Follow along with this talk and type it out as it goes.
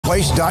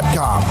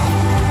theplace.com.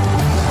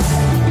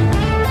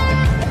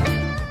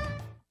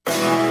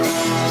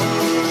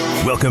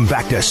 Welcome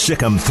back to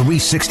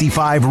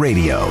SicEm365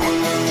 Radio.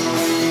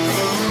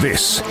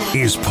 This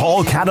is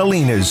Paul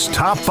Catalina's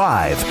Top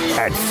 5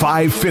 at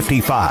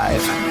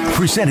 5:55.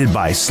 Presented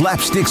by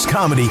Slapsticks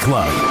Comedy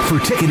Club. For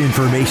ticket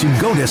information,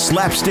 go to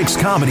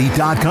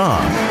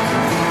slapstickscomedy.com.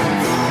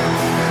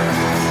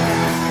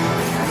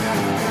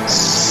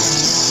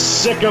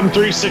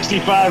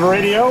 SicEm365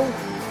 Radio.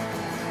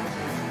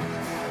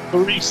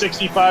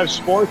 365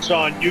 Sports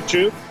on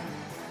YouTube.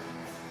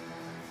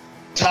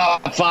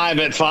 Top 5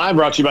 at 5,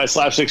 brought to you by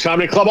Slapsticks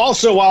Comedy Club.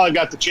 Also, while I've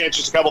got the chance,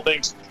 just a couple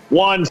things.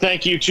 One,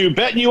 thank you to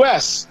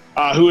BetUS,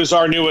 who is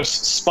our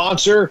newest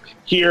sponsor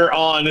here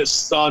on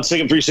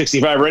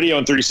SicEm365 Radio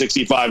and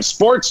 365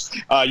 Sports.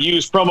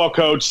 Use promo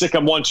code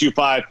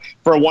SicEm125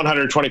 for a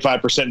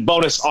 125%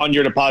 bonus on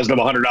your deposit of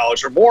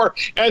 $100 or more.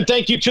 And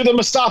thank you to the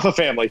Mustafa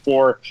family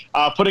for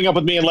putting up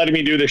with me and letting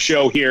me do this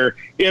show here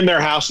in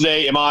their house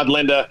today. Imad,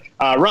 Linda,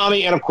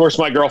 Rami, and of course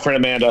my girlfriend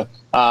Amanda,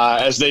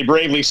 as they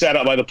bravely sat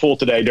out by the pool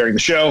today during the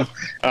show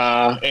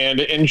and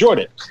enjoyed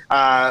it.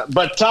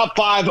 But top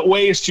 5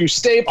 ways to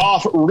stave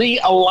off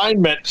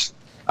realignment.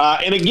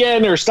 And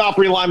again, or stop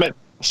realignment.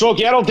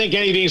 Smokey, I don't think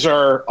any of these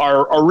are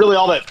really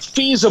all that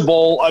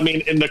feasible, I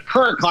mean, in the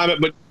current climate,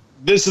 but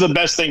this is the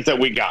best thing that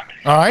we got.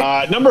 All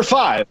right. Number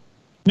 5,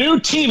 new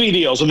TV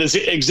deals with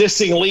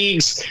existing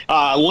leagues,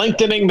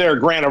 lengthening their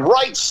grant of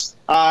rights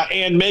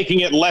and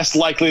making it less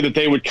likely that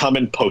they would come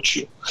and poach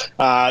you.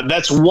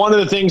 That's one of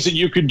the things that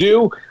you could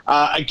do.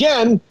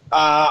 Again,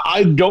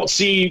 I don't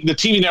see the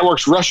TV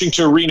networks rushing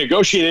to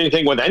renegotiate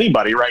anything with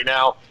anybody right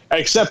now,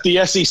 except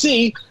the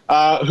SEC,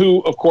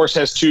 who, of course,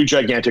 has 2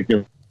 gigantic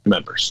new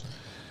members.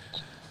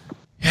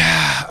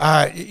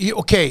 Yeah.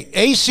 Okay.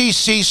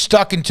 ACC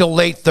stuck until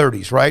late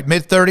 30s, right?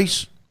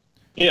 Mid-30s?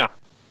 Yeah.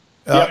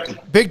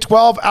 Yep. Big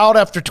 12 out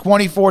after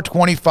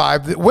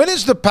 24-25. When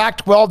is the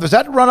Pac-12? Does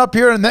that run up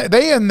here? And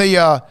they in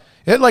the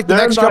the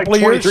next couple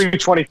of years?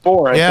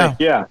 23-24, I think.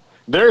 Yeah.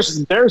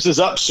 Theirs is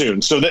up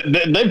soon. So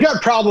they've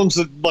got problems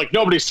that like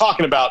nobody's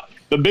talking about.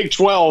 The Big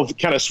 12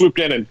 kind of swooped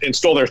in and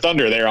stole their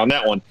thunder there on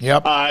that one.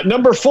 Yep.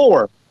 Number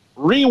 4,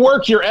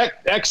 rework your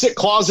exit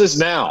clauses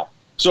now.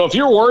 So if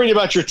you're worried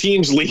about your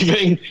teams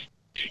leaving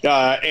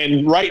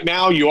and right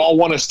now you all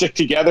want to stick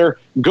together,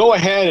 go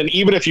ahead, and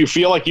even if you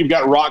feel like you've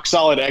got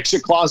rock-solid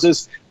exit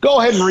clauses, go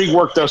ahead and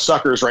rework those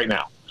suckers right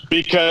now.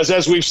 Because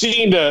as we've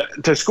seen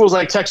to schools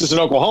like Texas and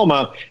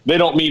Oklahoma, they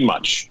don't mean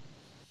much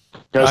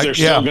because they're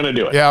still going to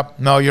do it. Yeah,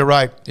 no, you're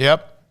right.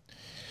 Yep.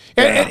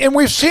 And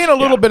we've seen a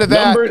little bit of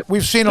that.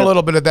 We've seen a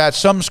little bit of that.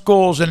 Some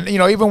schools, and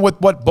even with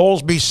what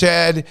Bowlesby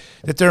said,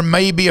 that there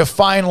may be a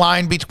fine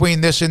line between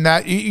this and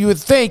that. You would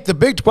think the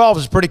Big 12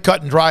 is pretty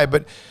cut and dry,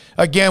 but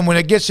again, when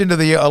it gets into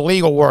the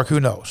legal work,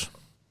 who knows?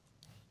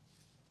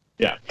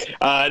 Yeah.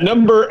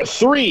 Number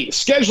 3,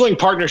 scheduling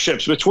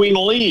partnerships between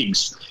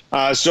leagues.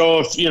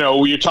 So if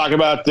you talk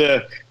about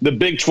the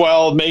Big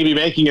 12 maybe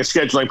making a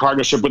scheduling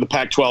partnership with the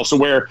Pac-12, so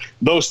where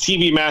those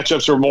TV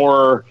matchups are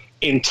more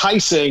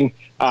enticing.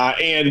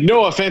 And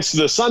no offense to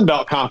the Sun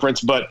Belt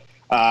Conference, but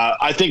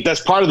I think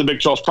that's part of the Big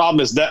 12's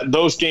problem is that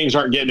those games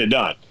aren't getting it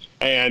done.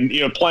 And,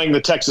 playing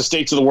the Texas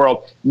States of the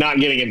world, not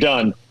getting it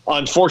done,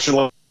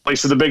 unfortunately.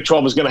 So the Big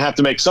 12 is going to have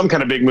to make some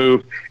kind of big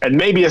move, and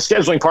maybe a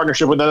scheduling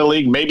partnership with another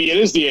league. Maybe it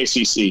is the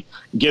ACC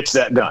gets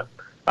that done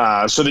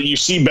so that you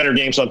see better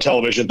games on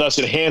television, thus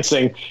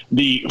enhancing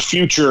the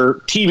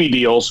future TV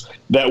deals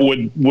that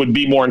would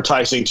be more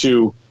enticing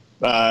to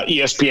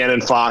ESPN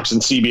and Fox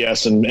and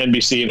CBS and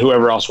NBC and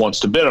whoever else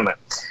wants to bid on it.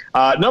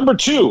 Number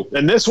 2,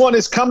 and this one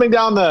is coming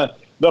down the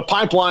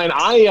pipeline.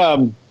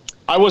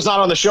 I was not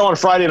on the show on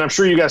Friday, and I'm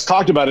sure you guys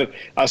talked about it.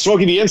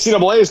 Smokey, the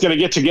NCAA is going to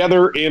get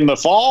together in the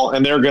fall,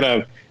 and they're going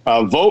to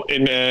vote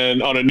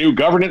on a new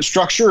governance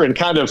structure, and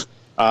kind of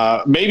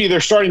maybe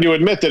they're starting to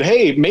admit that,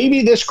 hey,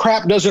 maybe this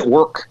crap doesn't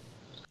work.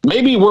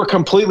 Maybe we're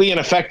completely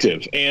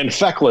ineffective and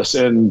feckless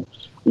and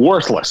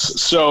worthless.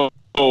 So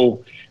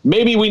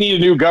maybe we need a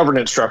new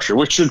governance structure,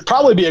 which should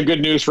probably be a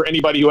good news for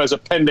anybody who has a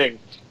pending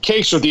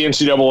case with the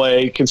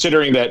NCAA,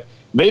 considering that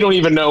they don't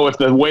even know if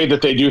the way that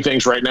they do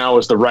things right now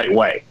is the right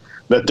way,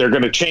 that they're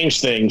going to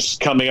change things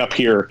coming up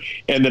here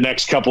in the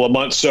next couple of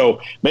months. So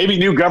maybe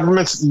new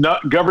governance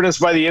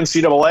by the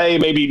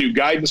NCAA, maybe new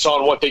guidance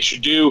on what they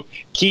should do,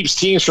 keeps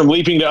teams from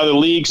leaping to other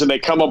leagues, and they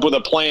come up with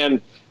a plan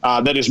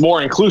that is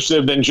more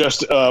inclusive than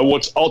just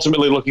what's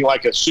ultimately looking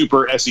like a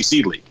super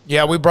SEC league.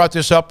 Yeah, we brought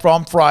this up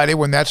from Friday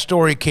when that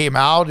story came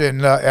out, and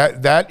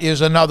that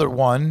is another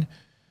one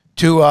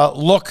to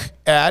look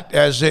at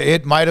as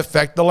it might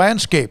affect the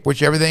landscape,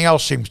 which everything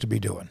else seems to be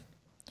doing.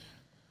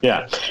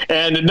 Yeah,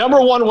 and the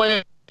number 1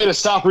 way to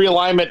stop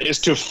realignment is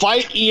to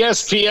fight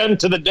ESPN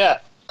to the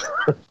death.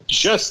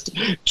 Just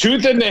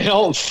tooth and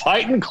nail,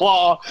 fight and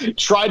claw,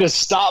 try to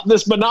stop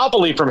this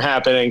monopoly from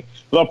happening.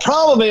 The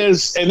problem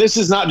is, and this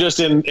is not just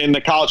in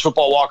the college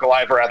football walk of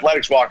life or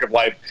athletics walk of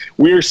life,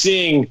 we're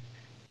seeing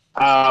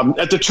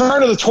At the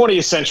turn of the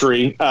 20th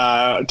century,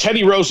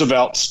 Teddy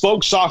Roosevelt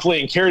spoke softly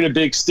and carried a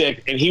big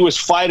stick, and he was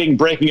fighting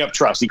breaking up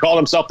trust. He called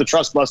himself the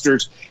Trust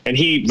Busters, and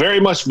he very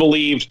much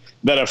believed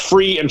that a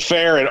free and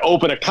fair and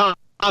open economy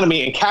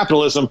and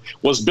capitalism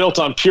was built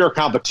on pure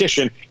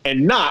competition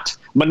and not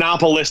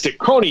monopolistic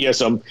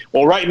cronyism.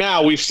 Well, right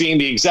now we've seen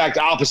the exact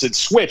opposite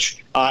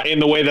switch in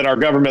the way that our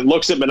government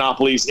looks at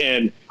monopolies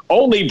and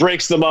only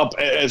breaks them up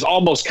as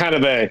almost kind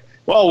of a,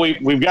 well,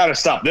 we've got to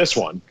stop this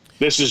one.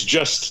 This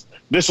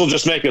will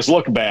just make us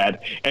look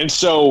bad. And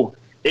so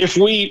if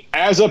we,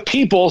 as a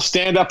people,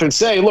 stand up and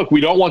say, look,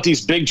 we don't want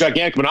these big,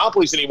 gigantic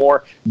monopolies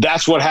anymore,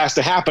 that's what has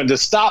to happen to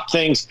stop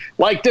things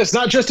like this,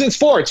 not just in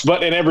sports,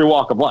 but in every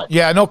walk of life.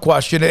 Yeah, no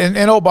question. And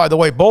oh, by the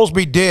way,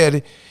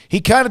 Bowlesby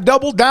he kind of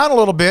doubled down a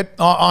little bit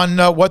on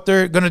what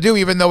they're going to do,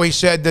 even though he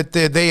said that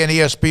he and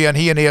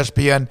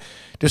ESPN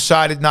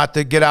decided not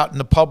to get out in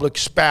the public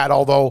spat,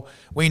 although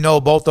we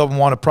know both of them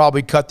want to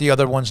probably cut the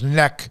other one's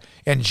neck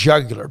and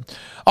jugular.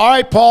 All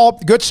right, Paul,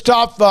 good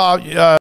stuff.